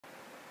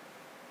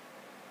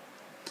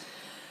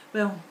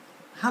Well,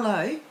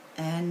 hello,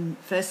 and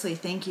firstly,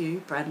 thank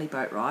you, Bradley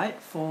Boatwright,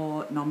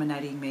 for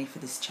nominating me for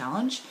this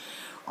challenge.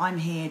 I'm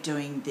here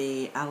doing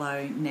the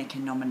Aloe Neck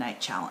and Nominate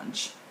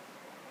Challenge.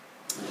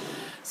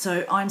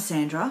 So I'm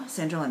Sandra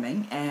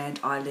Lemming, and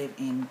I live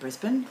in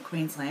Brisbane,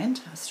 Queensland,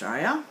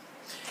 Australia,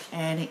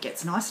 and it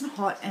gets nice and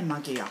hot and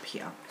muggy up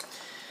here.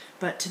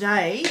 But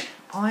today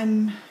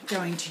I'm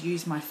going to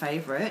use my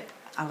favourite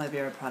aloe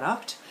vera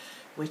product,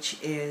 which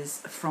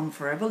is from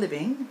Forever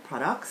Living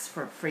Products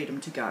for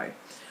Freedom to Go.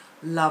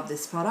 Love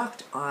this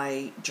product.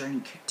 I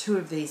drink 2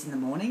 of these in the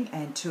morning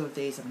and 2 of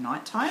these at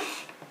night time.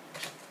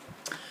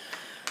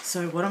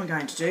 So what I'm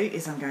going to do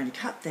is I'm going to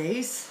cut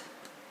these.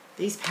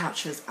 These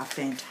pouches are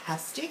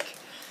fantastic.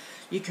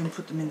 You can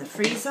put them in the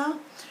freezer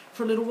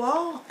for a little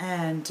while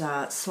and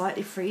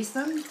slightly freeze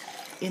them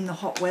in the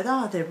hot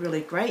weather. They're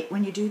really great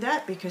when you do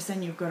that because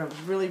then you've got a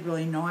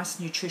really nice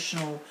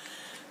nutritional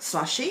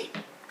slushy.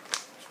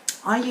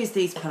 I use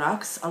these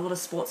products. A lot of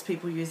sports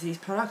people use these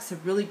products. They're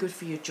really good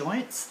for your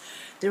joints.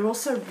 They're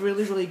also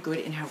really good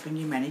in helping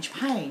you manage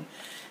pain.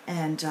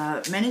 And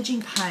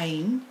managing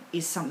pain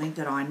is something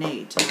that I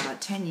need.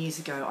 10 years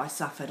ago, I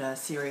suffered a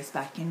serious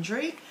back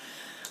injury.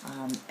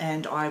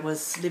 And I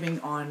was living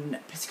on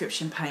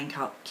prescription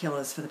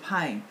painkillers for the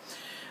pain.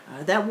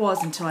 That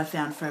was until I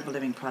found Forever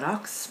Living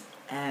Products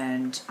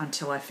and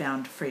until I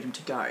found Freedom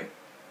to Go.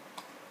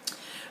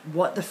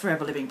 What the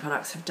Forever Living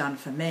products have done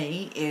for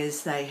me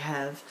is they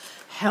have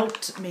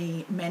helped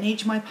me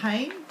manage my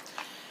pain.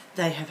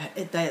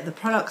 The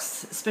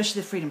products,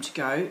 especially the Freedom to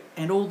Go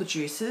and all the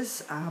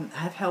juices,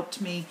 have helped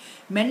me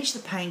manage the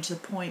pain to the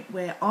point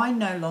where I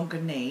no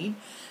longer need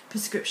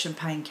prescription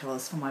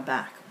painkillers for my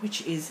back,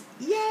 which is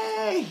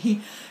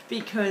yay!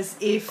 Because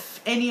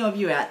if any of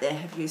you out there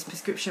have used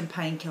prescription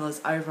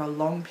painkillers over a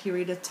long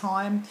period of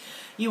time,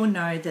 you will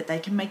know that they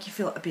can make you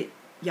feel a bit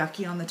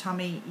yucky on the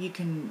tummy. You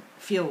can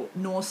feel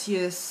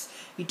nauseous,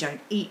 you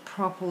don't eat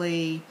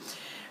properly,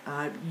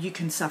 you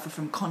can suffer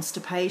from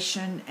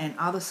constipation and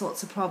other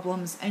sorts of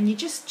problems, and you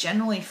just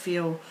generally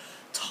feel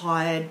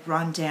tired,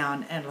 run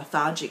down and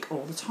lethargic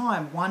all the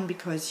time. 1,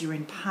 because you're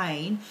in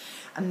pain,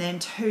 and then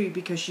 2,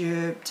 because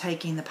you're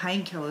taking the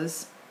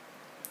painkillers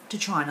to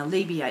try and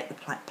alleviate the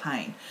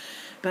pain.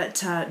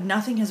 But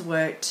nothing has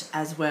worked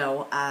as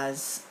well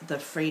as the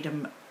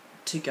Freedom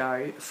to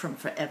Go from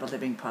Forever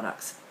Living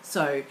products.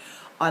 So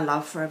I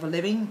love Forever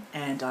Living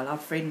and I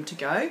love Freedom to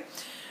Go.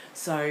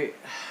 So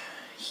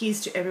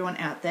here's to everyone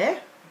out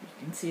there, you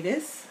can see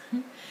this,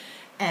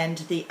 and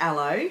the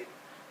Aloe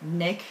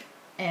Neck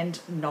and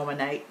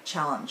Nominate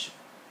Challenge.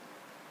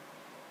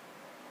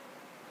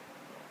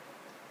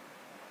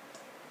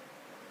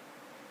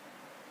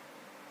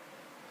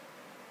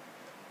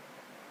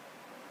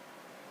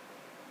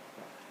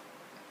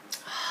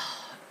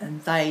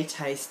 And they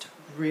taste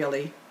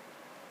really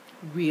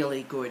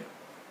good.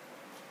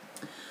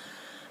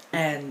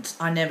 And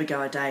I never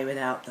go a day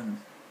without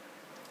them.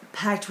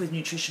 Packed with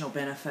nutritional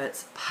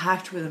benefits,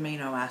 packed with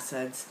amino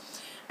acids,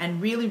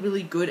 and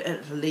really good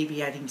at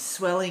alleviating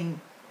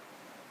swelling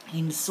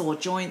in sore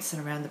joints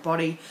and around the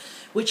body,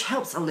 which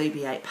helps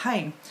alleviate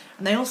pain.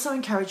 And they also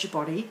encourage your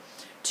body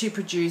to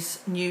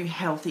produce new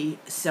healthy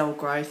cell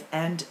growth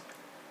and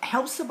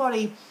helps the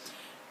body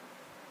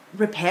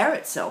repair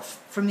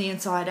itself from the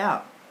inside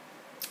out.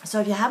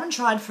 So if you haven't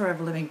tried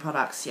Forever Living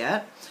products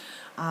yet,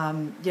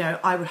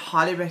 I would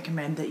highly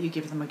recommend that you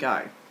give them a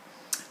go.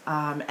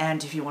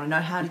 And if you want to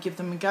know how to give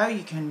them a go,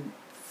 you can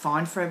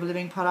find Forever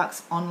Living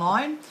products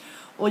online,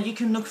 or you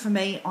can look for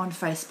me on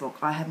Facebook.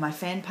 I have my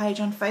fan page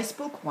on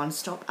Facebook, One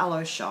Stop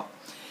Aloe Shop.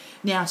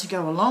 Now, to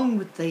go along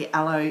with the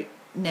Aloe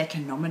Neck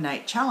and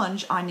Nominate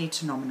Challenge, I need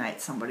to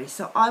nominate somebody.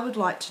 So I would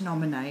like to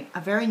nominate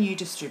a very new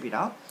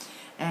distributor,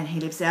 and he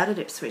lives out at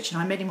Ipswich,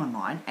 and I met him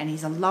online, and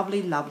he's a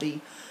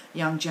lovely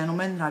young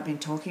gentleman that I've been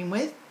talking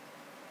with.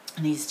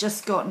 And he's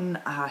just gotten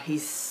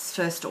his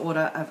first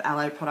order of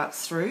aloe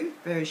products through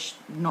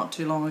not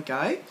too long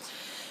ago.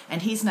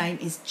 And his name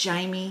is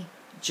Jamie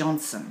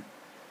Johnson.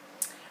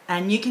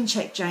 And you can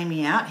check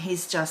Jamie out.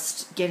 He's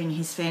just getting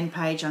his fan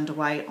page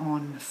underway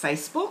on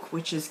Facebook,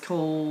 which is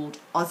called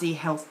Aussie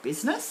Health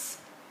Business.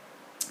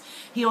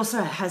 He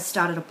also has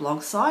started a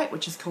blog site,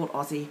 which is called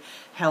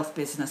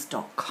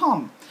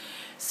AussieHealthBusiness.com.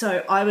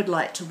 So I would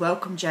like to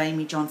welcome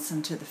Jamie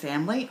Johnson to the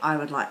family. I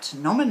would like to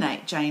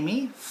nominate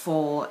Jamie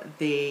for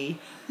the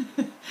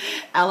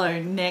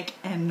Aloe Neck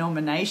and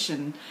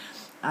Nomination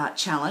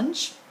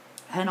Challenge.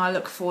 And I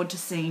look forward to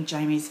seeing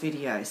Jamie's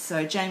videos.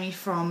 So Jamie,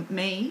 from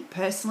me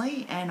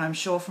personally, and I'm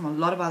sure from a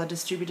lot of other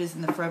distributors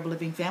in the Forever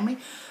Living family,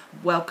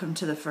 welcome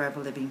to the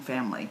Forever Living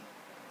family.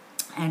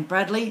 And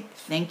Bradley,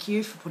 thank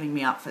you for putting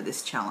me up for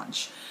this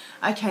challenge.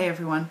 Okay,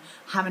 everyone,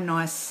 have a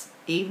nice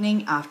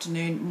evening,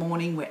 afternoon,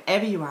 morning,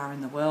 wherever you are in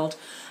the world.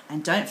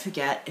 And don't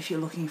forget, if you're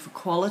looking for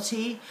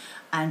quality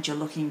and you're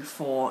looking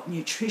for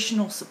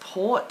nutritional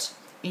support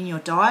in your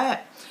diet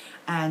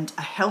and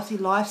a healthy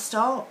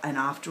lifestyle, and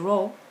after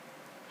all,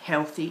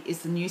 healthy is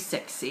the new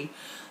sexy,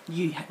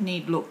 you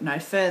need look no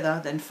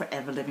further than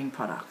Forever Living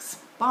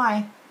products.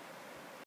 Bye.